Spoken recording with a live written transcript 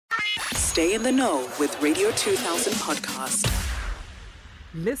Stay in the know with Radio 2000 podcast.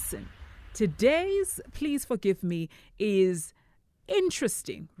 Listen, today's Please Forgive Me is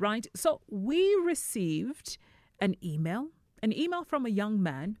interesting, right? So we received an email from a young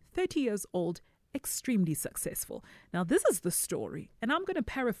man, 30 years old, extremely successful. Now, this is the story, and I'm going to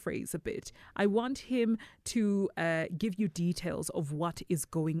paraphrase a bit. I want him to give you details of what is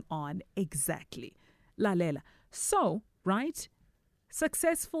going on exactly. Lalela. So, right,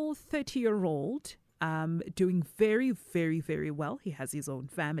 successful 30-year-old, doing very, very, very well. He has his own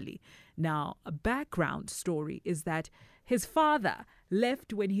family. Now, a background story is that his father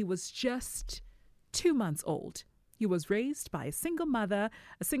left when he was just 2 months old. He was raised by a single mother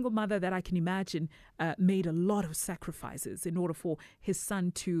that I can imagine made a lot of sacrifices in order for his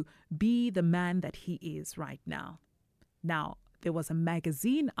son to be the man that he is right now. Now, there was a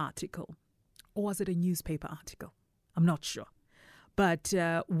magazine article, or was it a newspaper article? I'm not sure. But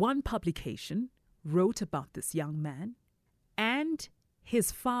one publication wrote about this young man and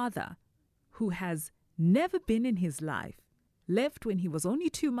his father, who has never been in his life, left when he was only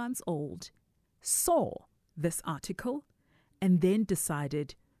 2 months old, saw this article and then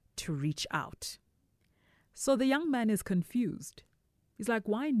decided to reach out. So the young man is confused. He's like,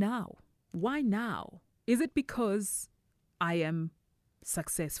 why now? Why now? Is it because I am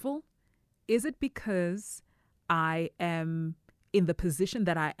successful? Is it because I am in the position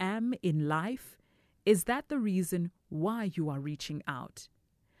that I am in life? Is that the reason why you are reaching out?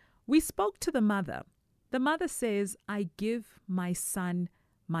 We spoke to the mother. The mother says, I give my son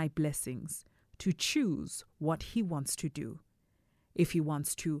my blessings to choose what he wants to do. If he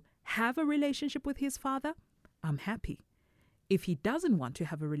wants to have a relationship with his father, I'm happy. If he doesn't want to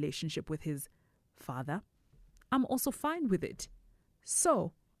have a relationship with his father, I'm also fine with it.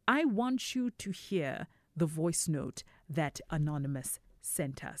 So I want you to hear the voice note that Anonymous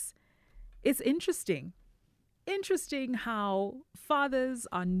sent us. It's interesting how fathers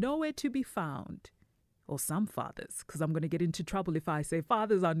are nowhere to be found. Or some fathers, because I'm going to get into trouble if I say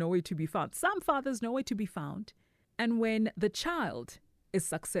fathers are nowhere to be found. Some fathers nowhere to be found. And when the child is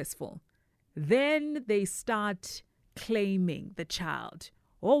successful, then they start claiming the child.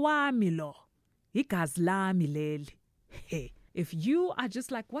 Oh, wamilo, igazlami leli. Hey, if you are just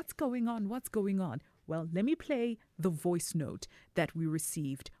like, what's going on? What's going on? Well, let me play the voice note that we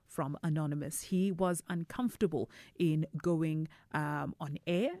received from Anonymous. He was uncomfortable in going on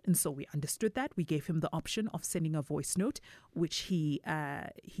air, and so we understood that. We gave him the option of sending a voice note, which he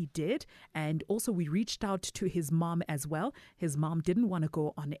did. And also we reached out to his mom as well. His mom didn't want to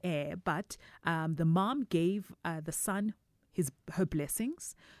go on air, but the mom gave the son her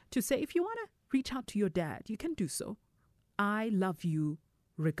blessings to say, if you want to reach out to your dad, you can do so. I love you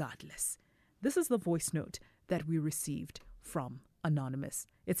regardless. This is the voice note that we received from Anonymous.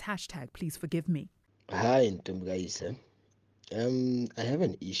 It's hashtag Please Forgive Me. Hi, Ntomgaisa. I have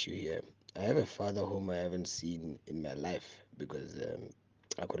an issue here. I have a father whom I haven't seen in my life because,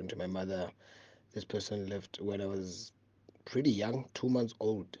 according to my mother, this person left when I was pretty young, 2 months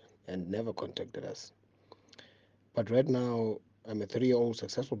old, and never contacted us. But right now, I'm a 3-year-old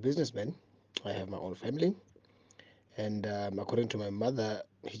successful businessman. I have my own family. And according to my mother,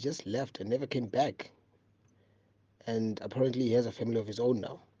 he just left and never came back. And apparently he has a family of his own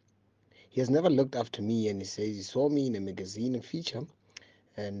now. He has never looked after me, and he says he saw me in a magazine and feature,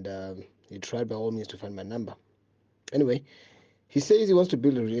 and he tried by all means to find my number. Anyway, he says he wants to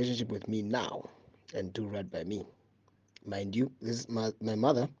build a relationship with me now and do right by me. Mind you, this is my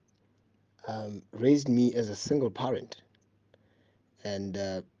mother raised me as a single parent,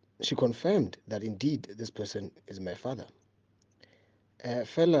 and she confirmed that indeed this person is my father.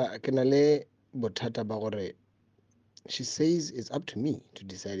 Fela kenale bothata ba gore she says it's up to me to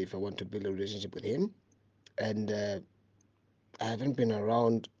decide if I want to build a relationship with him, and I haven't been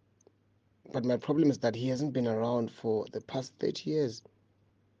around. But my problem is that he hasn't been around for the past 30 years.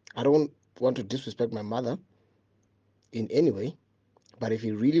 I don't want to disrespect my mother in any way, but if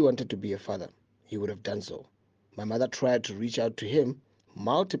he really wanted to be a father, he would have done so. My mother tried to reach out to him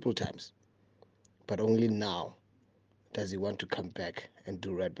multiple times, but only now does he want to come back and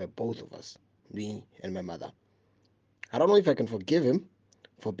do right by both of us, me and my mother. I don't know if I can forgive him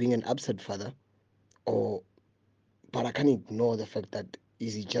for being an upset father, but I can't ignore the fact that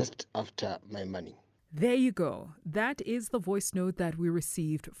is he just after my money. There you go. That is the voice note that we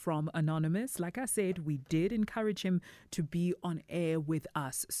received from Anonymous. Like I said, we did encourage him to be on air with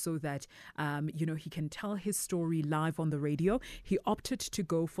us so that, he can tell his story live on the radio. He opted to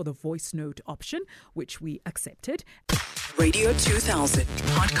go for the voice note option, which we accepted. Radio 2000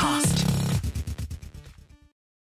 podcast.